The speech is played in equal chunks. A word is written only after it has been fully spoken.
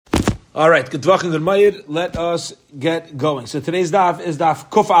All right, good Tvach and good Mayid. Let us get going. So today's daf is daf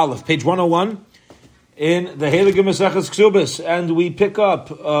Kuf Aleph, page 101 in the Heilige Maseches Ksubis, and we pick up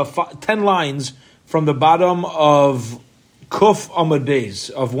 10 lines from the bottom of Kuf Amud Beis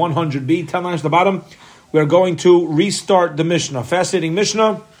of 100b. 10 lines at the bottom. We are going to restart the Mishnah. Fascinating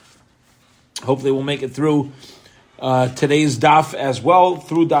Mishnah. Hopefully, we'll make it through today's daf as well,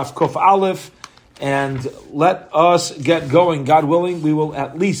 through daf Kuf Aleph, and let us get going. God willing, we will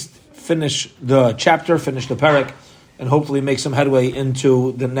at least finish the chapter, finish the parak, and hopefully make some headway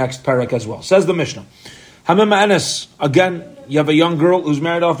into the next parak as well. Says the Mishnah. Hamim Anis, again, you have a young girl who's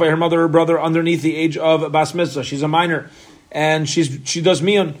married off by her mother or brother underneath the age of Bas Mitzvah. She's a minor, and she does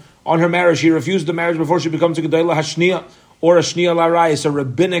miyun on her marriage. She refused the marriage before she becomes a Gedayla Hashniya, or a Shniya L'arayis, a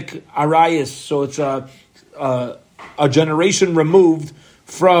rabbinic Arayis. So it's a generation removed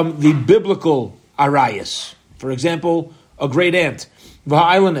from the biblical Arayis. For example, a great aunt,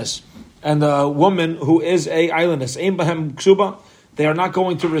 V'ha'ailanis, and a woman who is a ailanis. Ein bahem ksuba, they are not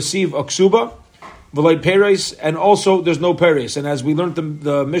going to receive a ksuba, v'lay peres, and also there's no peres. And as we learned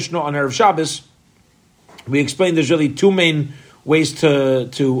the Mishnah on Erev Shabbos, we explained there's really two main ways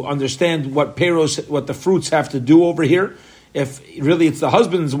to understand what peros, what the fruits have to do over here. If really it's the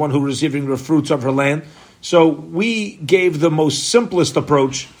husband's the one who's receiving the fruits of her land. So we gave the most simplest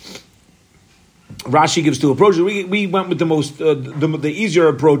approach. Rashi gives two approaches. We went with the most the easier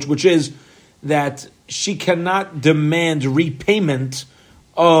approach, which is that she cannot demand repayment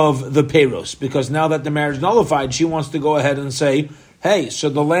of the peros, because now that the marriage is nullified, she wants to go ahead and say, hey, so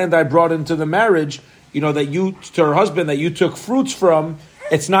the land I brought into the marriage, that you, to her husband, that you took fruits from,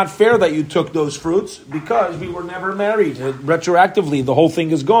 it's not fair that you took those fruits because we were never married. Retroactively, the whole thing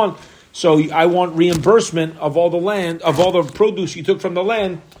is gone. So I want reimbursement of all the land, of all the produce you took from the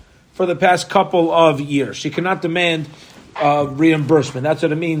land for the past couple of years. She cannot demand reimbursement. That's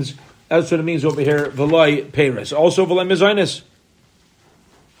what it means. That's what it means over here. V'lai peres. Also v'lai mezainis.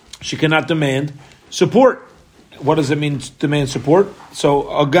 She cannot demand support. What does it mean to demand support?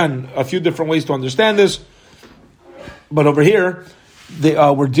 So again, a few different ways to understand this. But over here,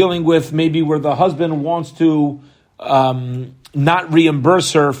 we're dealing with maybe where the husband wants to not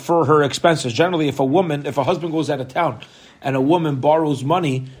reimburse her for her expenses. Generally, if a husband goes out of town and a woman borrows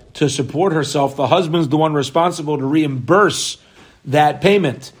money to support herself, the husband's the one responsible to reimburse that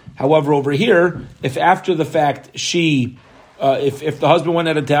payment. However, over here, if after the fact if the husband went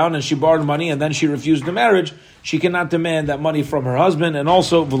out of town and she borrowed money and then she refused the marriage, she cannot demand that money from her husband, and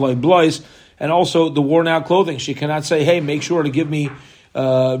also v'lai blois, and also the worn out clothing. She cannot say, hey, make sure to give me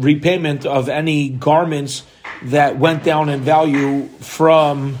repayment of any garments that went down in value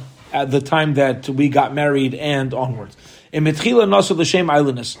from at the time that we got married and onwards. If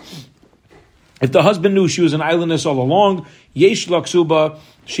the husband knew she was an ailanis all along, yesh la ksuba,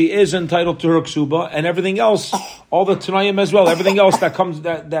 she is entitled to her ksuba, and everything else, all the tanayim as well, everything else that comes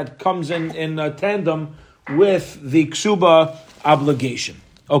in tandem with the ksuba obligation.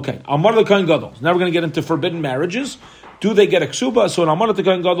 Okay, Amar l'kain gadol. Now we're going to get into forbidden marriages. Do they get a ksuba? So in Amar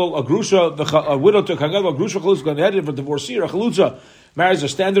l'kain gadol, a grusha, a widow to kain gadol, a grusha chalutza, going ahead for divorcee or a chalutza marries a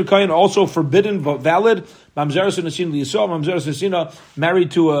standard kain, also forbidden but valid. Mamzeres nesin liyisrael, mamzeres nesina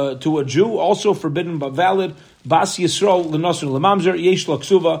married to a Jew, also forbidden but valid. Bas Yisrael l'nasin l'mamzer yesh la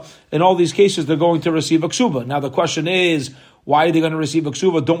ksuba. In all these cases, they're going to receive a ksuba. Now the question is, why are they going to receive a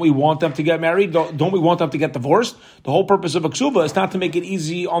ksuba? Don't we want them to get married? Don't we want them to get divorced? The whole purpose of a ksuba is not to make it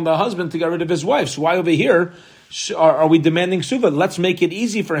easy on the husband to get rid of his wife. So why over here are we demanding ksuba? Let's make it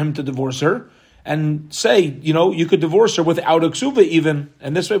easy for him to divorce her and say, you could divorce her without a ksuba even,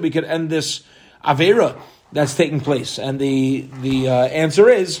 and this way we could end this avera that's taking place. And the answer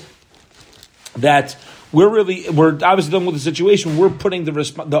is that we're obviously dealing with the situation. We're putting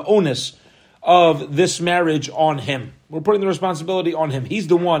the onus of this marriage on him. We're putting the responsibility on him. He's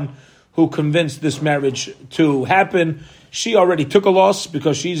the one who convinced this marriage to happen. She already took a loss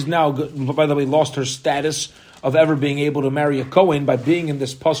because she's now, by the way, lost her status of ever being able to marry a Kohen by being in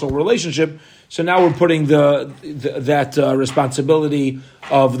this puzzle relationship. So now we're putting that responsibility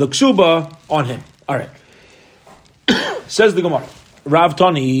of the ksuba on him. All right. Says the Gemara, Rav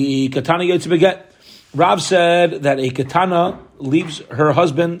Tani, Katana Yotze Beget. Rav said that a Katana leaves her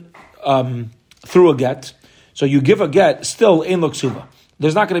husband through a get. So you give a get, still ain't lo ksuba.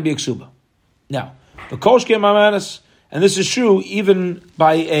 There's not going to be a ksuba. Now, the koshke mamanis, and this is true even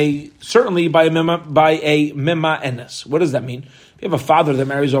certainly by a mima'enes. What does that mean? If you have a father that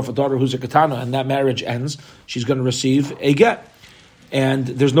marries off a daughter who's a katana and that marriage ends, she's going to receive a get. And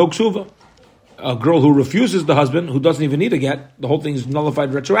there's no ksuba. A girl who refuses the husband, who doesn't even need a get, the whole thing is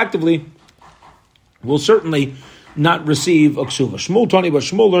nullified retroactively, will certainly not receive a ksuva. Shmuel Tani, but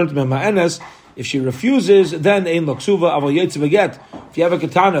Shmuel learned Ma'anes. If she refuses, then ein laksuva aval yetziv get. If you have a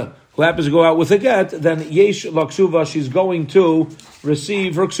katana who happens to go out with a get, then yesh laksuva, she's going to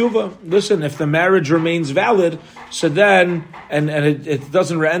receive her ksuva. Listen, if the marriage remains valid, so then, and it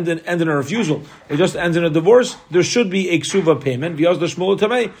doesn't end in a refusal, it just ends in a divorce, there should be a ksuva payment.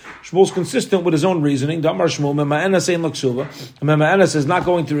 Shmuel's consistent with his own reasoning. Damar Shmuel, mema'enes ein laksuva. Mema'enes is not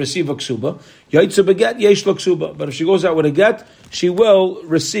going to receive a ksuva. Yaitzu beget, yesh laksuva. But if she goes out with a get, she will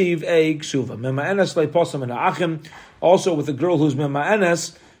receive a ksuva. Mema'enes leiposam and ha'achim. Also with a girl who's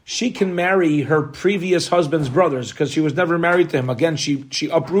mema'enes, she can marry her previous husband's brothers because she was never married to him. Again, she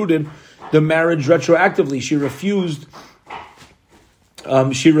uprooted the marriage retroactively. She refused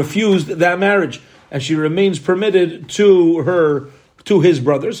that marriage, and she remains permitted to his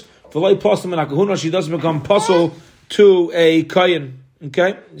brothers. She doesn't become puzzle to a kohen.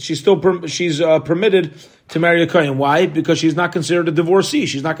 Okay, she's permitted to marry a kohen. Why? Because she's not considered a divorcee.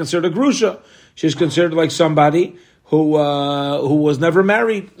 She's not considered a grusha. She's considered like somebody who was never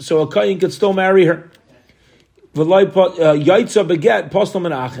married, so a kohen could still marry her. Yaitza beget posel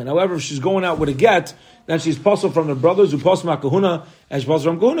min achin. However, if she's going out with a get, then she's posel from the brothers who posel makahuna, and she's posel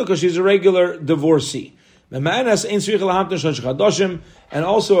from kahuna because she's a regular divorcee. And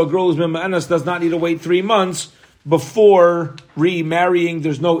also a girl who's mema'anas does not need to wait 3 months before remarrying.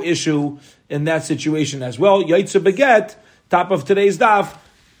 There's no issue in that situation as well. Yaitza beget, top of today's daf.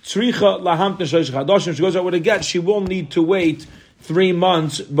 She goes out with a get, she will need to wait 3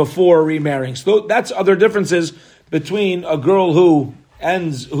 months before remarrying. So that's other differences between a girl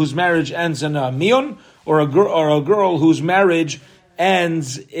whose marriage ends in a mion, or a girl whose marriage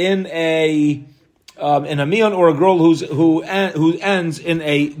ends in a mion, or a girl who ends in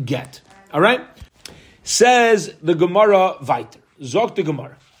a get. All right. Says the Gemara weiter. Zok the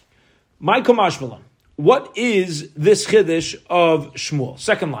Gemara. My kamashmalan. What is this chiddush of Shmuel?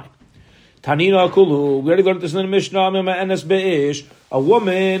 Second line. Tanina kulu. We already learned this in the Mishnah. A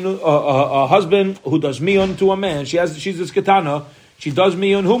woman, a husband who does miyun to a man. She's this katana. She does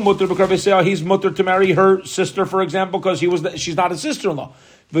miyun. Who mutter b'karvesea? He's mutter to marry her sister, for example, because she's not a sister-in-law.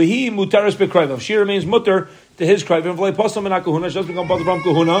 V'hi muteris b'krayvav. She remains mutter to his krayvav. V'lei posam min kahuna. She doesn't become posam from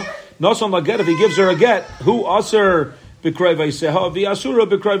kahuna. Nosam laget. If he gives her a get, who aser b'krayvav? V'asura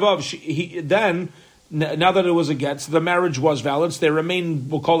b'krayvav. Then. Now that it was a get, so the marriage was valid. So they remain,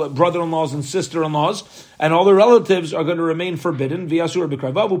 we'll call it brother-in-laws and sister-in-laws, and all the relatives are going to remain forbidden.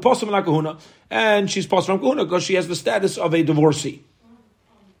 And she's passed from kahuna because she has the status of a divorcee.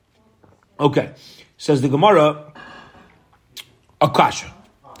 Okay, says the Gemara, a kasha.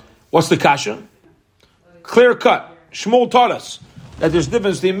 What's the kasha? Clear cut. Shmuel taught us that there's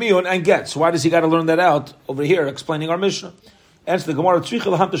difference between miyun and get. So why does he got to learn that out over here, explaining our Mishnah? Answer the Gemara.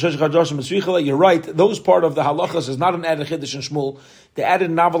 You're right. Those part of the halachas is not an added chiddush in Shmuel. The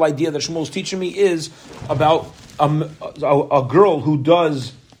added novel idea that Shmuel's teaching me is about a girl who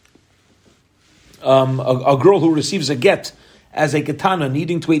does a girl who receives a get as a katana,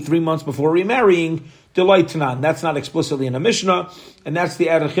 needing to wait 3 months before remarrying. Delight tanan. That's not explicitly in the Mishnah, and that's the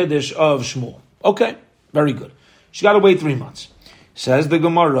added chiddush of Shmuel. Okay, very good. She got to wait 3 months. Says the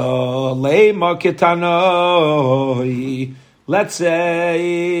Gemara. Leima ketana. Let's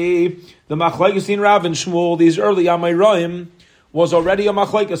say the machlekes in Rav and Shmuel, these early Amayroim, was already a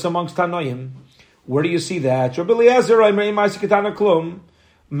machlekes amongst Tanoim. Where do you see that?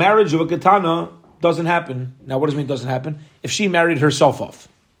 Marriage of a katana doesn't happen. Now, what does it mean doesn't happen? If she married herself off,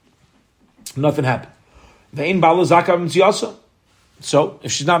 nothing happened. So,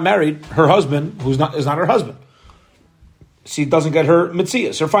 if she's not married, her husband, is not her husband, she doesn't get her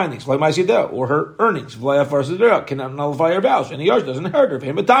mitzias, her findings, or her earnings, cannot nullify her vows. And the Yarsh doesn't hurt her.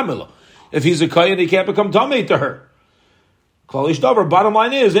 If he's a kohen, he can't become tamei to her. Bottom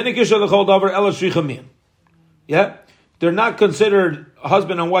line is, yeah, they're not considered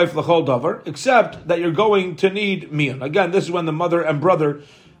husband and wife l'chol davar, except that you're going to need miyan. Again, this is when the mother and brother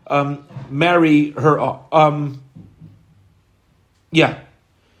marry her.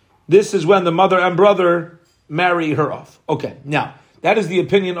 This is when the mother and brother marry her off. Okay, now, that is the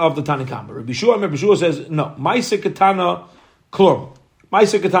opinion of the Tanakh. Rabbi Shua says, no, Maisa Katana Klum.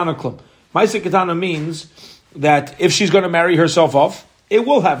 Maisa Katana Klum. Maisa Katana means that if she's going to marry herself off, it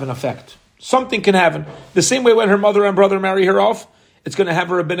will have an effect. Something can happen. The same way when her mother and brother marry her off, it's going to have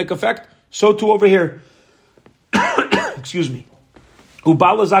a rabbinic effect. So too over here. Excuse me.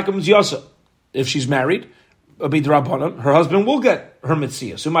 Ubala Zakam Ziyasa. If she's married, her husband will get her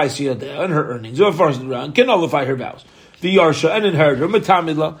mitzvah, and her earnings, can nullify her vows. The Yarsha and inherit her,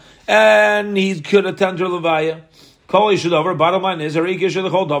 Matamidla, and he could attend her Levaya. Bottom line is,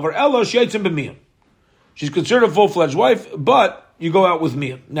 She's considered a full-fledged wife, but you go out with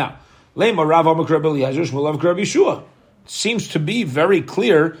Mia. Now, Lema Rav Amakar Rabbi Eliezer, Shmuel Amakar Rabbi Yeshua. Seems to be very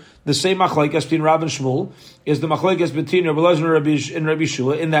clear. The same machlekes between Rav and Shmuel is the machlekes between Rabbi Eliezer and Rabbi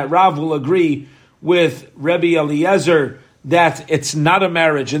Yeshua, in that Rav will agree with Rabbi Eliezer that it's not a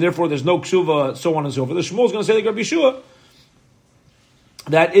marriage and therefore there's no ksuva, so on and so forth. The Shmuel is going to say like Rabbi Yeshua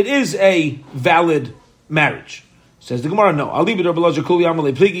that it is a valid marriage. Says the Gemara, no. Ali b'Rabbi Eliezer kuli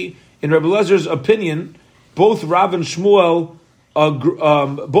amalei pligi. In Rabbi Eliezer opinion, both Rav and Shmuel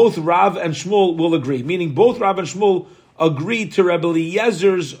will agree. Meaning both Rav and Shmuel agree to Rabbi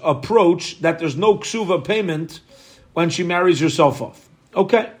Eliezer's approach that there's no ksuva payment when she marries herself off.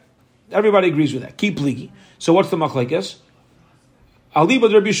 Okay, everybody agrees with that. Keep pligi. So what's the machlekes? Ali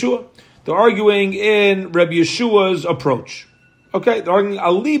b'Rabbi Yeshua. They're arguing in Rabbi Yeshua's approach. Okay, they're arguing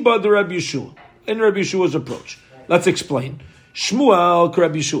Aliba the Rabbi Yeshua in Rabbi Yeshua's approach. Let's explain. Shmuel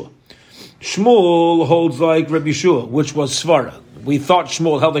Rabbi Yeshua. Shmuel holds like Rabbi Yeshua, which was Svara. We thought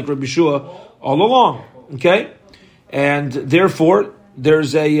Shmuel held like Rabbi Yeshua all along. Okay, and therefore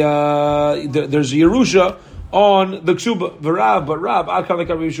there's a Yerusha on the Ksuba, V'Rav, but Rav, I come like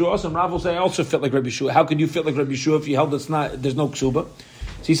Rabbi Yeshua. Also, Rav will say, I also fit like Rabbi Yeshua. How could you fit like Rabbi Yeshua if you held there's no Ksuba?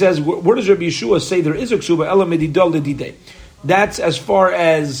 So he says, where does Rabbi Yeshua say there is a Ksuba? Ela medidol ledidei. That's as far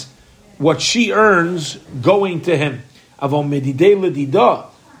as what she earns going to him. Avon medidei ledida,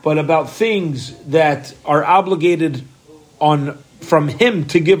 but about things that are obligated from him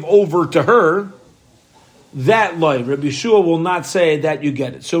to give over to her, that lie, Rabbi Yeshua will not say that you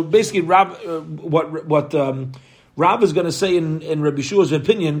get it. So basically, Rav, what Rav is going to say in Rabbi Yeshua's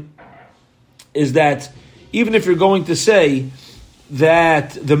opinion is that even if you're going to say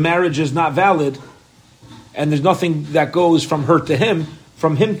that the marriage is not valid and there's nothing that goes from her to him,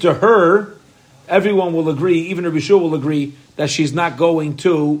 from him to her, everyone will agree, even Rabbi Yeshua will agree, that she's not going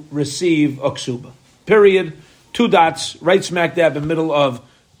to receive a ksuba. Period. 2 dots, right smack dab in the middle of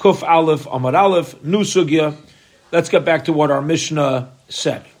Kuf Aleph, Amar Aleph, new sugya. Let's get back to what our Mishnah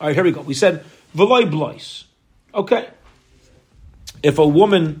said. All right, here we go. We said, V'loi blois. Okay. If a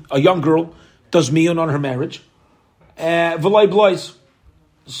woman, a young girl, does miyun on her marriage, V'loi blois.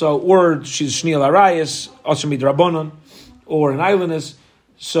 So, or she's Shniel Arayas, Asami Drabonon, or an islandess,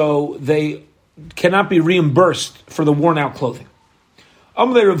 so they cannot be reimbursed for the worn out clothing.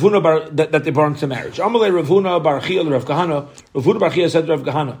 Amalei Rav Huna that they brought into marriage. Amalei Rav Huna bar Chia Rav Kahana. Rav Huna bar Chia said to Rav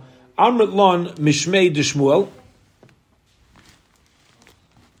Kahana, Amrit lon mishmei de Shmuel.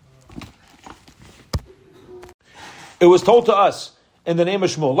 It was told to us in the name of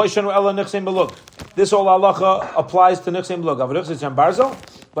Shmuel. Lo yishanu ela nichsein belug. This whole halacha applies to nichsein belug. Av nichsein tzam barzel.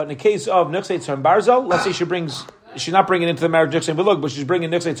 But in the case of nichsein tzam barzel, let's say she's not bringing into the marriage nichsein belug, but she's bringing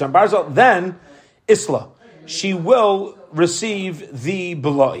nichsein tzam barzel. Then isla, she will receive the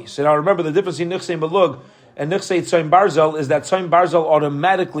beloi. So now remember the difference in nichsein belug and nichsein tzam barzel is that tzam barzel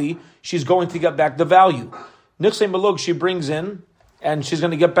automatically she's going to get back the value. Nichsein belug she brings in and she's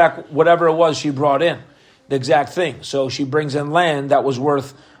going to get back whatever it was she brought in, the exact thing. So she brings in land that was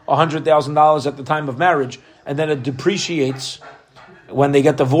worth $100,000 at the time of marriage, and then it depreciates when they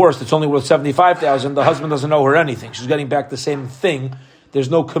get divorced. It's only worth $75,000. The husband doesn't owe her anything. She's getting back the same thing. There's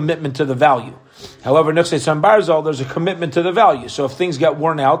no commitment to the value. However, Nichsein tzam barzel, there's a commitment to the value. So if things get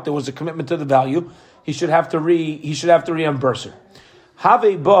worn out, there was a commitment to the value. He should have to reimburse her. Have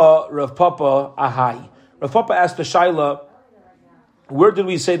ba Rav Papa ahai. Rav Papa asked the Shaila, where did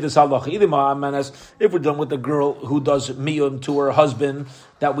we say this halacha? If we're done with the girl who does miyun to her husband,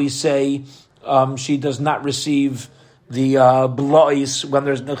 that we say she does not receive the blois when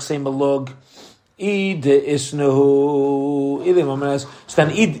there's nichsein belug. Ide isnuhu. So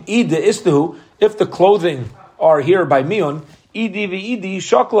then ide isnuhu. If the clothing are here by miyun, idi v'idi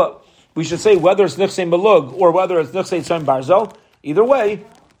shakla. We should say whether it's nichsein belug or whether it's nichsein tzam barzel. Either way,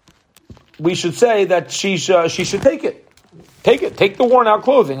 we should say that she should take it. Take it. Take the worn out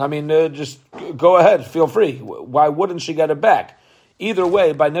clothing. I mean, just go ahead. Feel free. Why wouldn't she get it back? Either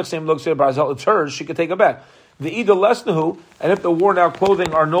way, by nichsein belug tzam barzel, it's hers. She could take it back. The ida lesnahu, and if the worn out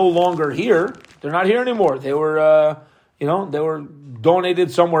clothing are no longer here, they're not here anymore. They were, they were donated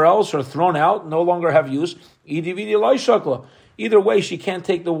somewhere else or thrown out, no longer have use. Either way, she can't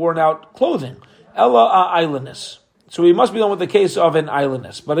take the worn out clothing. Ella islandess. So we must be done with the case of an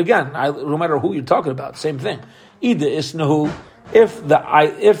islandess. But again, no matter who you're talking about, same thing. Ida isnahu.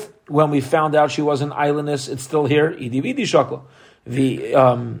 If when we found out she was an islandess, it's still here. Idi vidi shakla.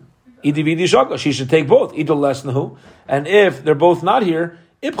 She should take both. And if they're both not here,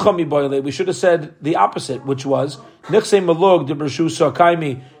 we should have said the opposite, which was nichsein belug de b'rshus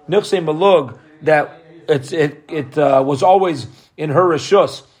kaimi. Nichsein belug that it was always in her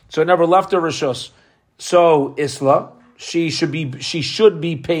rishus, so it never left her rishus. So Isla, she should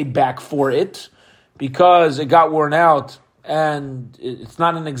be paid back for it because it got worn out and it's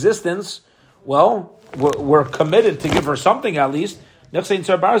not in existence. Well, we're committed to give her something at least. What's not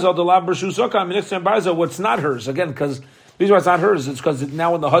hers again? Because the reason why it's not hers is because it's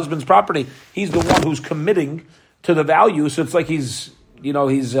now in the husband's property. He's the one who's committing to the value, so it's like he's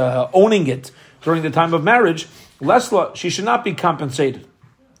owning it during the time of marriage. Lesla, she should not be compensated.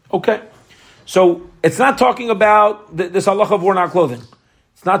 Okay. So it's not talking about this halacha of worn out clothing.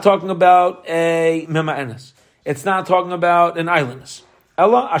 It's not talking about a mima'enes. It's not talking about an islandess.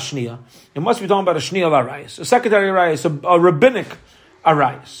 Ella ashniya. It must be talking about a shniya l'arayis, a secondary arayis, a rabbinic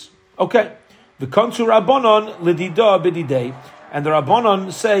arayis. Okay. The konsu rabbanon lidida bididei. And the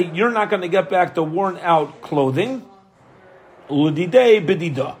rabbanon say, you're not going to get back the worn out clothing. Lididei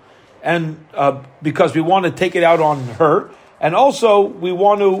bidida. And because we want to take it out on her. And also, we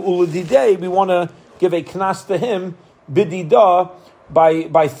want to give a knas to him, bidida,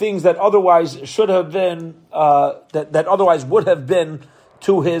 by things that otherwise should have been, that otherwise would have been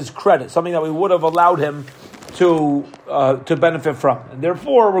to his credit, something that we would have allowed him to benefit from. And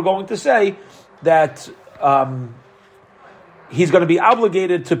therefore, we're going to say that he's going to be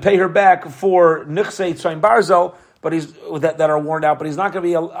obligated to pay her back for nichsei tzayin barzel, but that are worn out, but he's not going to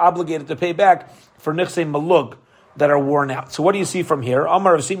be obligated to pay back for nichsei malug that are worn out. So what do you see from here?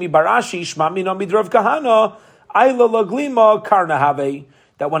 Amar of Simi Barashi, Shma Mino Midrav Kahana, Ayla La Glima Karna Have,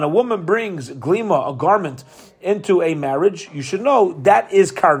 that when a woman brings glima, a garment, into a marriage, you should know that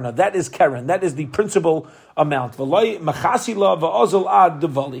is karna, that is keren, that is the principal amount. And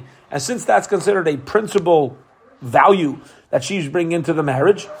since that's considered a principal value that she's bringing into the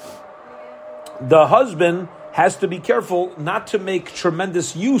marriage, the husband has to be careful not to make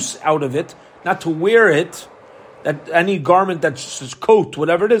tremendous use out of it, not to wear it, that any garment, that's coat,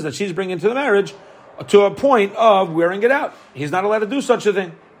 whatever it is that she's bringing into the marriage, to a point of wearing it out. He's not allowed to do such a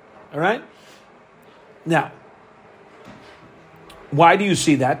thing. All right? Now, why do you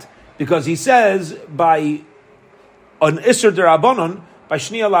see that? Because he says by an Isser Derabanan, by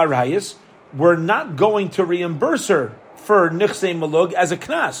Shniya L'Arayis, we're not going to reimburse her for Nichsei Malug as a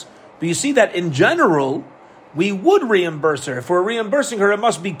knas. But you see that in general, we would reimburse her. If we're reimbursing her, it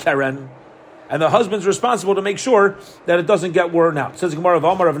must be keren. And the husband's responsible to make sure that it doesn't get worn out. It says Gemara of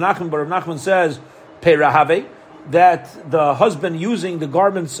Amar of Nachman, but Rav Nachman says, Peirahave, that the husband using the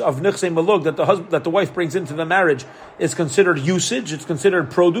garments of Nichsei Malug that the wife brings into the marriage is considered usage, it's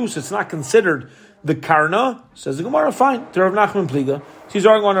considered produce, it's not considered the karna. Says the Gemara, fine, to Rav Nachman Pliga. She's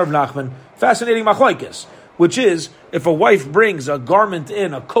arguing on Rav Nachman. Fascinating machlokes, which is, if a wife brings a garment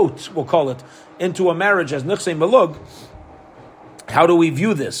in, a coat, we'll call it, into a marriage as Nichsei Malug, how do we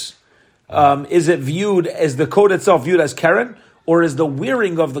view this? Is it viewed as the coat itself viewed as keren, or is the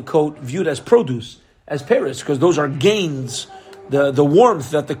wearing of the coat viewed as produce, as paris? Because those are gains. The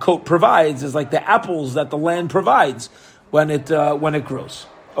warmth that the coat provides is like the apples that the land provides when it grows.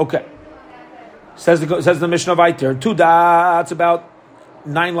 Okay. Says the Mishnah Vayter, 2 dots, about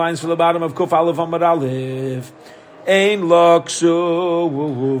 9 lines from the bottom of Kuf Aleph Amar Aleph. Ein lo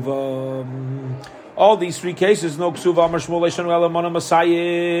ksuva. All these 3 cases, no ksuva Amar Shmuel Eishanu Elamona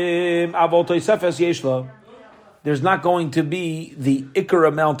Masayim Avol Toisefes Yeshla. There's not going to be the ikar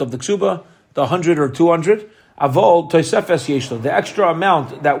amount of the ksuba, the 100 or 200. Avol Toisefes Yeshla. The extra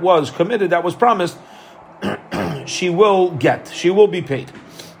amount that was committed, that was promised, she will be paid.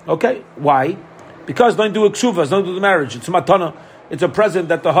 Okay, why? Because don't do a ksuva, don't do the marriage. It's a matana. It's a present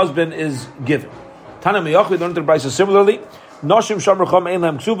that the husband is given. Tana miyach, we learned the Brisa similarly. Noshim shamracham ein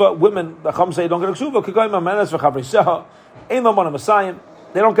lam ksuva. Women, the chum say, don't get a ksuva. K'goyim amenes v'chavri seha. Ein lam mana masayim.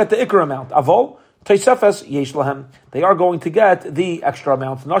 They don't get the ikar amount. Avol, teisefes yesh lahem. They are going to get the extra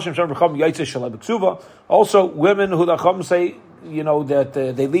amount. Noshim shamracham yaitze shalai b'ksuva. Also, women who the chum say,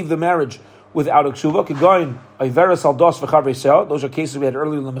 that they leave the marriage without a ksuva. K'goyim ayveres aldos v'chavri seha. Those are cases we had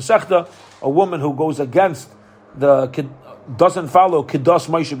earlier in the Masechta. A woman who goes against doesn't follow Kiddos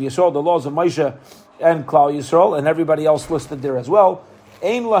Moshe Yisrael, the laws of Moshe and Klal Yisrael, and everybody else listed there as well.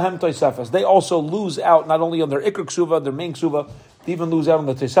 Ein lahem toisefes. They also lose out not only on their ikr ksuva, their main ksuva, they even lose out on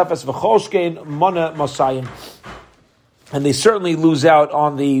the toisefes v'choshkein mana masayim, and they certainly lose out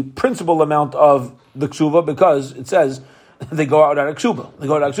on the principal amount of the ksuva because it says they go out at a ksuva. They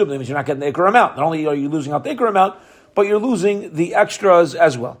go out at a ksuva. That means you're not getting the ikr amount. Not only are you losing out the ikr amount, but you're losing the extras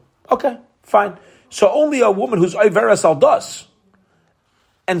as well. Okay, fine. So only a woman who's Iveres Aldas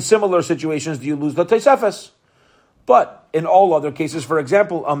and similar situations do you lose the Teisefes. But in all other cases, for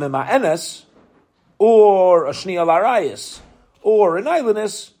example, a Mima'enes or a Shniya L'Arayis or an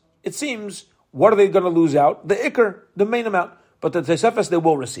Islandess, it seems, what are they going to lose out? The Iker, the main amount. But the Teisefes they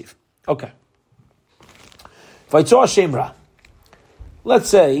will receive. Okay. Vaitzah Shemra. Let's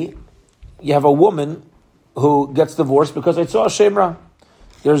say you have a woman who gets divorced because Vaitzah Shemra.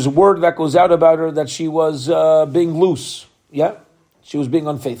 There's word that goes out about her that she was being loose. Yeah? She was being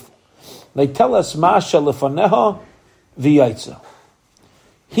unfaithful. They tell us, Masha lefaneha v'yaitza.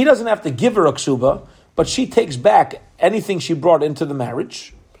 He doesn't have to give her a ksuba, but she takes back anything she brought into the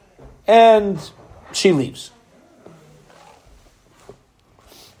marriage, and she leaves.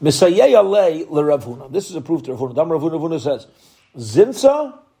 Misayeh alei l'Rav Huna. This is a proof to Rav Huna. Rav Huna says,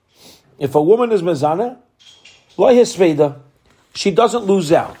 Zinsa, if a woman is mezana, lo hisveda, she doesn't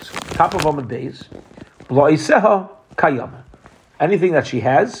lose out. Top of Amud Beis, lo iseha kayam. Anything that she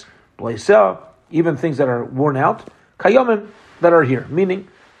has, lo iseha, even things that are worn out, kayamim, that are here. Meaning,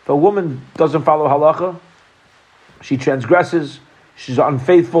 if a woman doesn't follow halacha, she transgresses, she's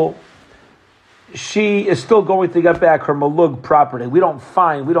unfaithful, she is still going to get back her malug property. We don't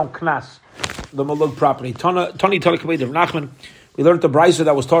knas the malug property. Tani Kabed of Nachman. We learned the brisa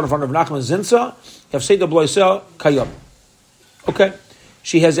that was taught in front of Nachman Zinsa. Yafseda Bloisel Kayam. Okay,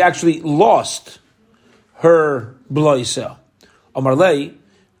 she has actually lost her Bloisel. Amarlei,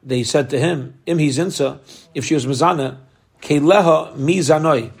 they said to him, Imhi Zinsa, if she was Mizana, Keleha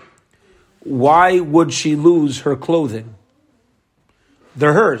Mizanoi. Why would she lose her clothing?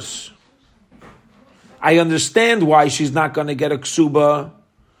 They're hers. I understand why she's not going to get a ksuba,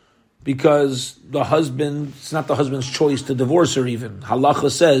 because it's not the husband's choice to divorce her even.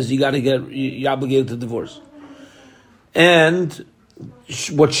 Halacha says you're obligated to divorce. And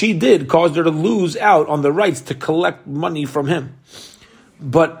what she did caused her to lose out on the rights to collect money from him.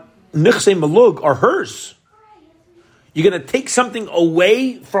 But nichsei malug are hers. You're going to take something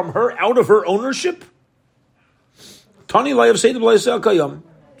away from her, out of her ownership? Tani layav seid b'layisel kayam.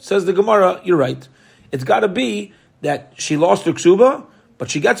 Says the Gemara, you're right. It's got to be that she lost her ksuba, but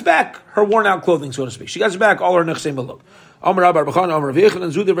she gets back her worn out clothing, so to speak. She gets back all her nechsei malug. Amar Rabbi Bachan, Amar Rav Yechon,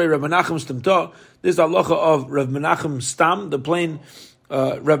 and Zudivrei Rav Menachem Stamta. This is the halacha of Rav Menachem Stam, the plain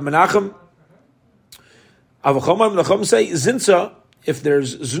Rav Menachem. Avachomim Nachom say zinsa. If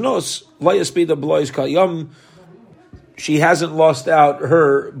there's znos, layasbida b'lois kayam, she hasn't lost out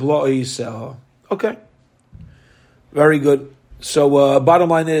her b'lois. Okay, very good. So bottom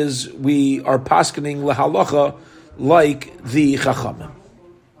line is we are paskening lehalacha like the chachamim.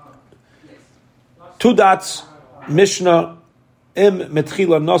 2 dots. Mishnah im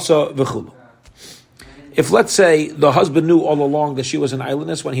metchila nasa v'chulu. If let's say the husband knew all along that she was an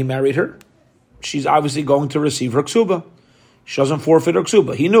islandess when he married her, she's obviously going to receive her ksuba. She doesn't forfeit her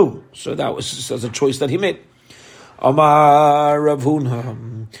ksuba. He knew, so that's a choice that he made. Amar Rav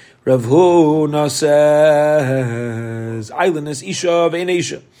Huna. Rav Huna says, islandess isha v'ein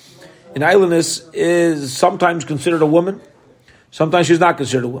isha. An islandess is sometimes considered a woman, sometimes she's not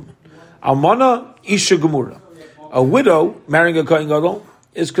considered a woman. Almana isha gemura. A widow marrying a kohen gadol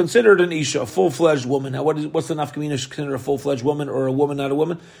is considered an isha, a full-fledged woman. Now, what's the nafkamina? Is considered a full-fledged woman or a woman not a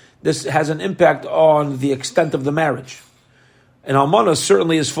woman? This has an impact on the extent of the marriage. An almana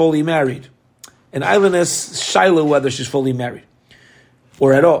certainly is fully married. An islandess, shiloh, whether she's fully married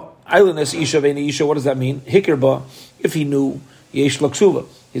or at all. Islandess isha ve'ni isha. What does that mean? Hikirba. If he knew yesh laksuva,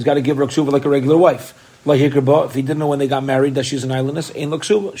 he's got to give her ksuva like a regular wife. Like hikirba. If he didn't know when they got married that she's an islandess, ain't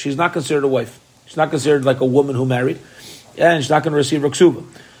laksuva. She's not considered a wife. She's not considered like a woman who married, and she's not going to receive raksuba.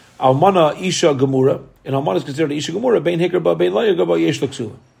 Almana isha gemura, and almana is considered isha gemura. Bein hikirba, bein la yigaba yesh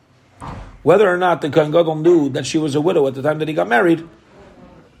laksuba. Whether or not the kohen gadol knew that she was a widow at the time that he got married,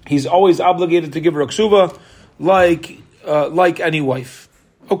 he's always obligated to give her raksuba like any wife.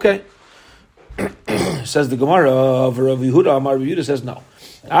 Okay. Says the Gemara of Rav Yehuda. Amar Rav Yehuda says no.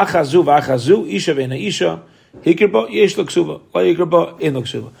 Achazu v'achazu isha ve'ena isha hikirba yesh laksuba la hikirba in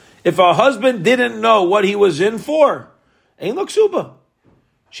laksuba. If a husband didn't know what he was in for, ain't laksuba.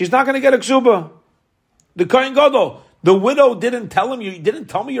 She's not going to get a ksuba. The kohen gadol, the widow didn't tell him. You didn't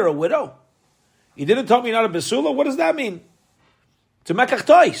tell me you're a widow. You didn't tell me you're not a besula. What does that mean? It's a mekach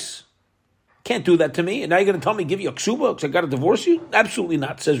tois. Can't do that to me. And now you're going to tell me give you a ksuba because I got to divorce you? Absolutely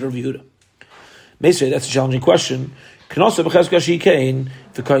not, says Rav Yehuda. May say that's a challenging question. Can also if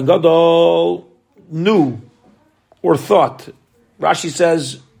the kohen gadol knew or thought. Rashi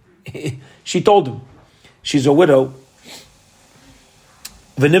says she told him she's a widow.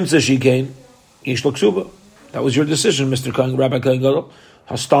 V'nimtza shikein yesh lo ksuba. That was your decision, Mr. Kohen, Rabbi Kohen Gadol.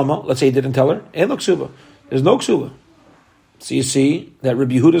 Hastama. Let's say he didn't tell her. Ain't lo ksuba. There's no ksuba. So you see that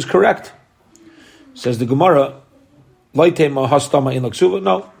Rabbi Yehuda is correct. Says the Gemara, Laitema hastama in lo ksuba.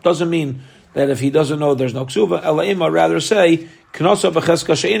 No, doesn't mean that if he doesn't know there's no ksuba. Elaima rather say Knasa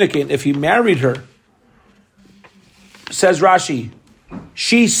b'cheska she'inakin. If he married her, says Rashi,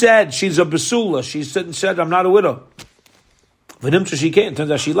 She said she's a basula. She said I'm not a widow. V'nimtza she can't.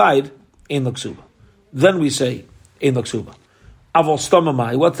 Turns out she lied. Ein l'ksuba. Then we say ein l'ksuba. Aval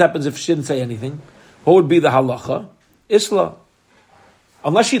stomamai. What happens if she didn't say anything? What would be the halacha? Isla.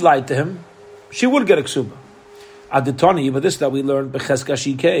 Unless she lied to him, she would get a ksuba. Aditani, but this that we learned becheska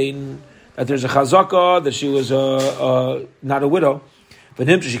shikein, that there's a chazaka that she was not a widow. But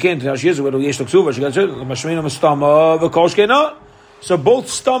him she can't. Now she is a widow. Yesh ksuba. She got mashmina mastama v'kolshkena. So both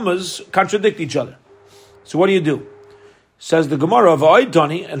stomachs contradict each other. So what do? Says the Gemara of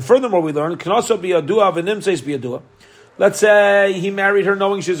Aidani, and furthermore we learn can also be a dua v'nimtzeis be a dua. Let's say he married her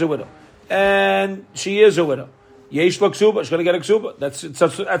knowing she's a widow, and she is a widow. Yesh ksuba. She's going to get a ksuba.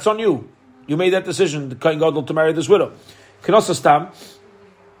 That's on you. You made that decision, the Kohen Gadol, to marry this widow. Kenosa stam.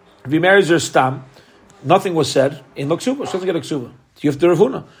 If he marries her stam, nothing was said in Laksuba. She doesn't get a ksuba. You have to Rav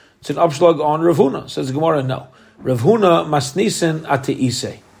Huna. It's an upshlag on Rav Huna. Says the Gemara, no. Rav Huna masnisen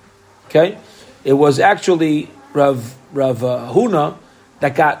ate. Okay? It was actually Rav Huna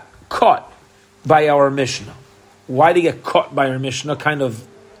that got caught by our Mishnah. Why did he get caught by our Mishnah? Kind of,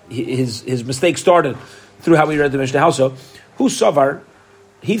 his mistake started through how we read the Mishnah. How so? Who savar?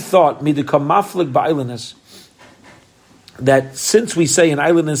 He thought midikam maflik ba'ailinus, that since we say an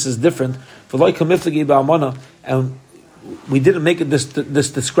islandness is different, and we didn't make it this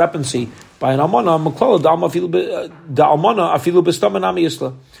discrepancy by an almana,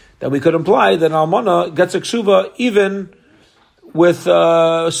 that we could imply that an almana gets a ksuba even with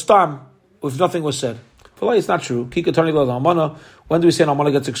stam, if nothing was said. It's not true. When do we say an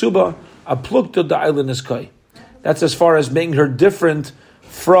almana gets a ksuba? A pluk to the islandness kai. That's as far as making her different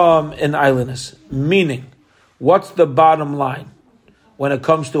from an islandess. Meaning, what's the bottom line? When it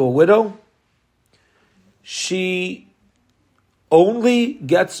comes to a widow, she only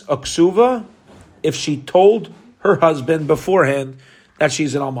gets a ksuva if she told her husband beforehand that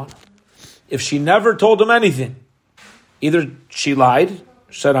she's an almana. If she never told him anything, either she lied,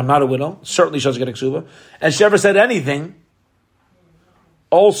 said I'm not a widow, certainly she doesn't get a ksuva, and she never said anything,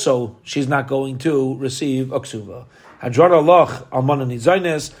 also she's not going to receive a ksuva. Hadron Allah almana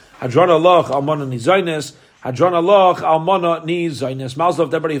nizaynes. Hadron Allah almana nizaynes. Hadron Allah almana nizaynes. Malzov,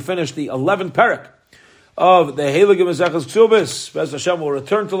 everybody finished the 11th parak of the Heilige Maseches Ksubis. Bez Hashem will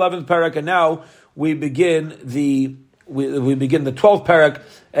return to 11th parak, and now we begin the 12th parak,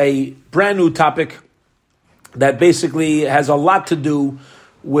 a brand new topic that basically has a lot to do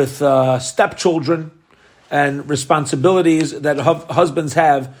with stepchildren and responsibilities that husbands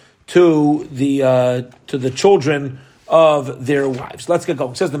have to the children of their wives. Let's get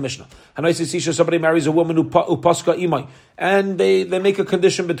going. Says the Mishnah. Somebody marries a woman who paska imai, and they make a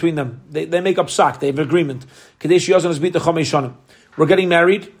condition between them. They make up sak. They have an agreement. We're getting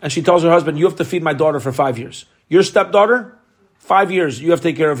married, and she tells her husband, "You have to feed my daughter for 5 years. Your stepdaughter, 5 years. You have to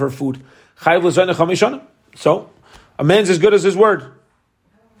take care of her food." So a man's as good as his word.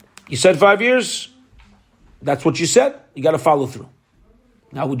 You said 5 years. That's what you said. You got to follow through.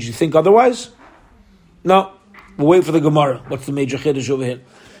 Now, would you think otherwise? No. We'll wait for the Gemara. What's the major chiddush over here?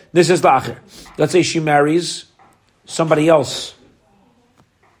 This is the acher. Let's say she marries somebody else.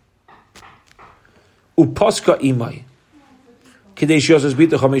 Upaska imai.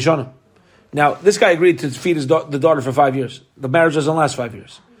 Now, this guy agreed to feed the daughter for 5 years. The marriage doesn't last 5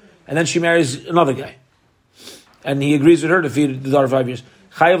 years. And then she marries another guy. And he agrees with her to feed the daughter 5 years.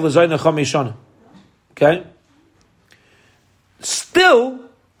 Okay? Still,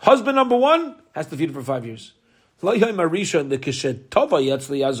 husband number one has to feed her for 5 years. Listen,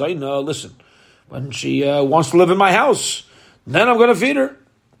 when she wants to live in my house, then I'm going to feed her.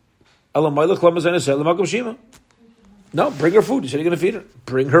 No, bring her food. You said you're going to feed her.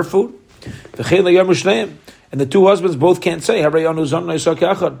 Bring her food. And the two husbands both can't say,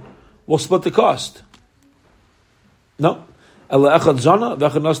 we'll split the cost. No. One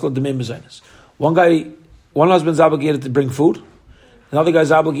husband's obligated to bring food. Another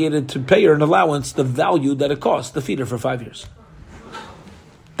guy's obligated to pay her an allowance, the value that it costs to feed her for 5 years.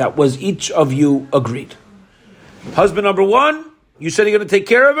 That was each of you agreed. Husband number one, you said you're going to take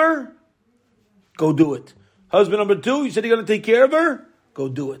care of her? Go do it. Husband number two, you said you're going to take care of her? Go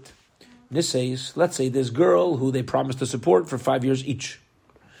do it. This says, let's say this girl who they promised to support for 5 years each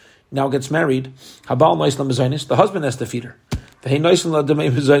now gets married. The husband has to feed her. And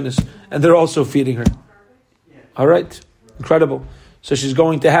they're also feeding her. All right? Incredible. So she's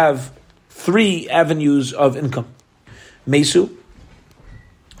going to have 3 avenues of income. Mesu,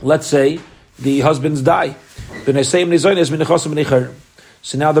 let's say the husbands die. So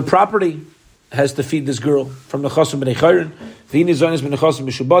now the property has to feed this girl from the chasam b'nei chayrin.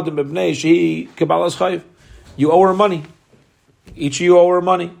 You owe her money. Each of you owe her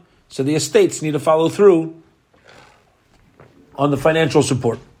money. So the estates need to follow through on the financial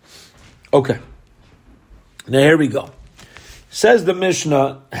support. Okay. Now here we go. Says the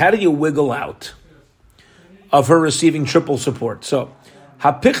Mishnah, how do you wiggle out of her receiving triple support? So,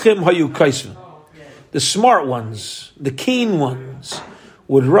 hapichim hayu kaisvin. The smart ones, the keen ones,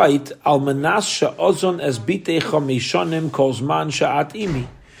 would write, Almanas sha'ozon es bitei chamishanim kozman sha'at imi.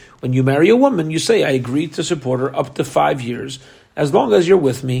 When you marry a woman, you say, I agree to support her up to 5 years, as long as you're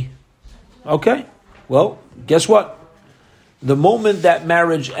with me. Okay? Well, guess what? The moment that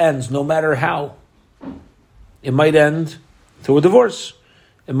marriage ends, no matter how, it might end through a divorce.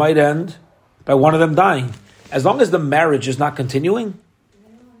 It might end by one of them dying. As long as the marriage is not continuing,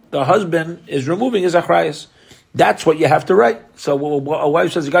 the husband is removing his achrayas. That's what you have to write. So a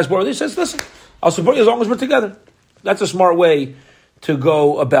wife says, you guys borrow this? He says, listen, I'll support you as long as we're together. That's a smart way to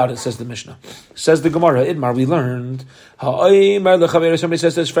go about it, says the Mishnah. Says the Gemara, Idmar, we learned, somebody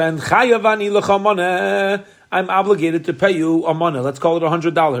says to his friend, I'm obligated to pay you a money. Let's call it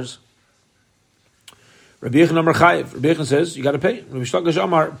 $100. Rabbi Yechon Amar Chayev. Rabbi Yechon says, you got to pay. Rabbi Shlomo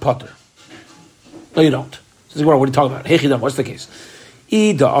Amar Potter. No, you don't. Says the Gemara, what are you talking about? Hechidam, what's the case?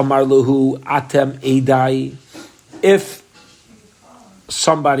 Ida Amar Luhu Atem Eidai. If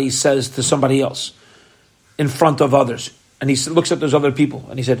somebody says to somebody else in front of others, and he looks at those other people,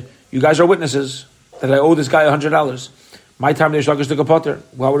 and he said, you guys are witnesses that I owe this guy $100. My time there's Shlakish to go Potter.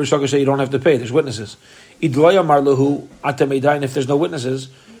 Why would Shlakish say you don't have to pay? There's witnesses. Idloy Amar Luhu Atem Eidai. And if there's no witnesses,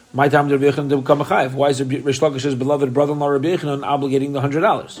 my time to Rabbi Yechon to become a chayiv. Why is Rish Lakish's beloved brother-in-law Rabbi Yechon obligating the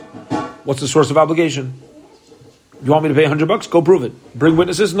 $100? What's the source of obligation? You want me to pay $100? Go prove it. Bring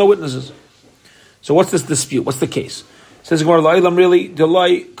witnesses, no witnesses. So what's this dispute? What's the case? Says Gemara, La'ilam really,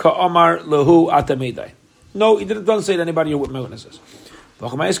 Deloi ka'amar lehu atamedai. No, he doesn't say to anybody you're with my witnesses.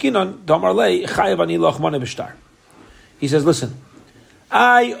 He says, listen,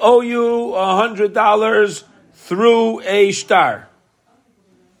 I owe you $100 through a star.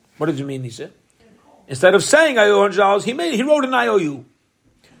 What did you mean, he said? Instead of saying I owe $100, he wrote an IOU.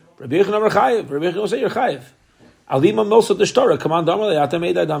 Rabbi Yechon Amar Chayev. Rabbi Yechon will say you're Chayev. Alima Milsa Deshtara, come on,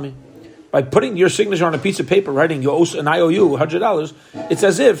 Dami. By putting your signature on a piece of paper, writing you owe an IOU, $100, it's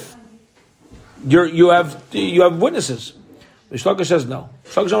as if you have witnesses. Rishlaka says no.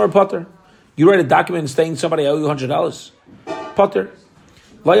 Rishlaka Amar Potter. You write a document saying somebody I owe you $100. Potter.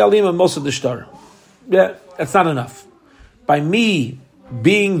 La Alima Milsa Deshtara. Yeah, that's not enough. By me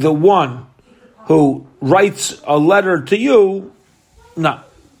being the one who writes a letter to you, no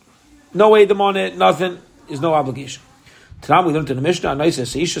Edom on it, nothing. Is no obligation. Tonight we learned in the Mishnah,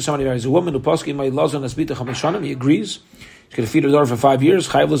 somebody marries a woman who poskin my laws on asbita chamishanim. He agrees. He's going to feed her daughter for 5 years.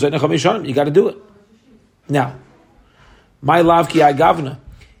 Chayav l'zayna chamishanim. You got to do it. Now, my lavki agavna.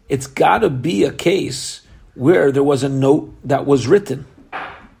 It's got to be a case where there was a note that was written,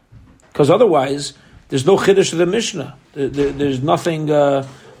 because otherwise there's no chiddush of the Mishnah. There's nothing. There's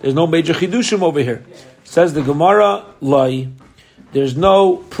no major chidushim over here. Says the Gemara, lai. There's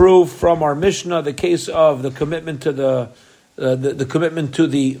no proof from our Mishnah, the case of the commitment to the commitment to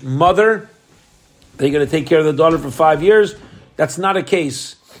the mother. They're going to take care of the daughter for 5 years. That's not a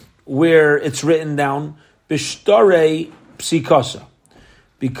case where it's written down b'shtare psikasa,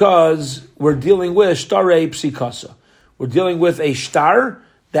 because we're dealing with shtare psikasa. We're dealing with a shtar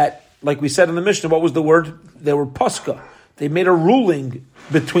that, like we said in the Mishnah, what was the word? They were paska. They made a ruling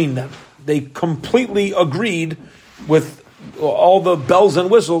between them. They completely agreed with all the bells and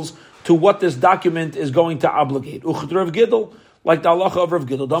whistles to what this document is going to obligate. Uchd Rav Gidl, like the halacha of Rav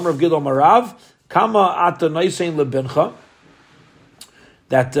Gidl. Dam Rav Gidl Marav, Kama ata noisein lebincha,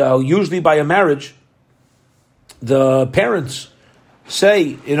 that usually by a marriage, the parents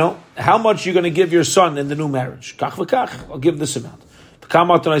say, how much you're going to give your son in the new marriage. Kach v'kach, I'll give this amount.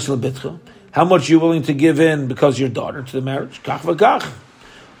 Kama ata noisein lebincha, how much you're willing to give in because your daughter to the marriage. Kach v'kach,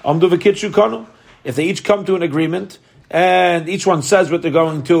 amdu v'kitshu kanu. If they each come to an agreement, and each one says what they're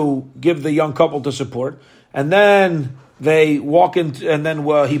going to give the young couple to support, and then they walk in, and then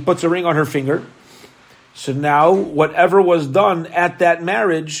he puts a ring on her finger. So now, whatever was done at that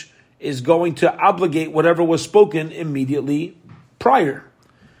marriage is going to obligate whatever was spoken immediately prior.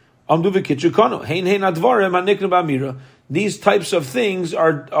 These types of things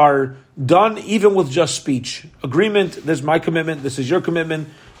are done even with just speech. Agreement, this is my commitment, this is your commitment,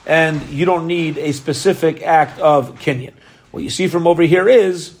 and you don't need a specific act of kinyan. What you see from over here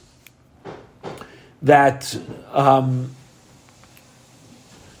is that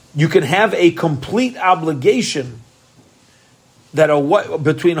you can have a complete obligation that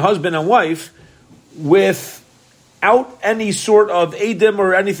between husband and wife without any sort of edim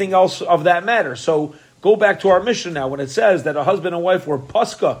or anything else of that matter. So go back to our mission now. When it says that a husband and wife were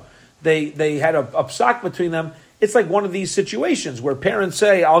paska, they had a psak between them. It's like one of these situations where parents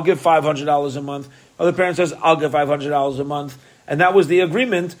say, I'll give $500 a month. Other parent says, I'll give $500 a month. And that was the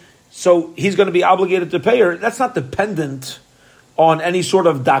agreement. So he's going to be obligated to pay her. That's not dependent on any sort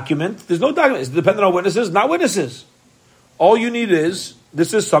of document. There's no document. It's dependent on witnesses, not witnesses. All you need is,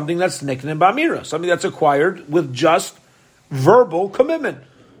 this is something that's niknin b'amira, something that's acquired with just verbal commitment.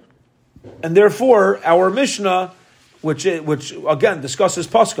 And therefore, our Mishnah, which again discusses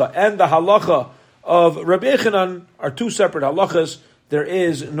Pascha, and the halacha of Rabbi Yechanan are two separate halachas. There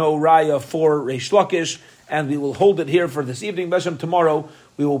is no raya for Reish Lakish, and we will hold it here for this evening. Beshem, tomorrow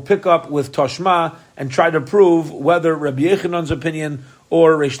we will pick up with Tashma and try to prove whether Rabbi Yechanan's opinion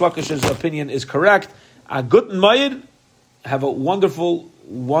or Reish Lakish's opinion is correct. Guten Mayid. Have a wonderful,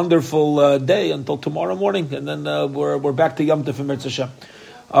 wonderful day until tomorrow morning, and then we're back to Yom Tov in Mirz Hashem.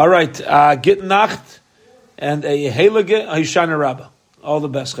 All right, Git Nacht and a Heilige Hoshana Rabbah. All the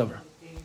best, Chaver.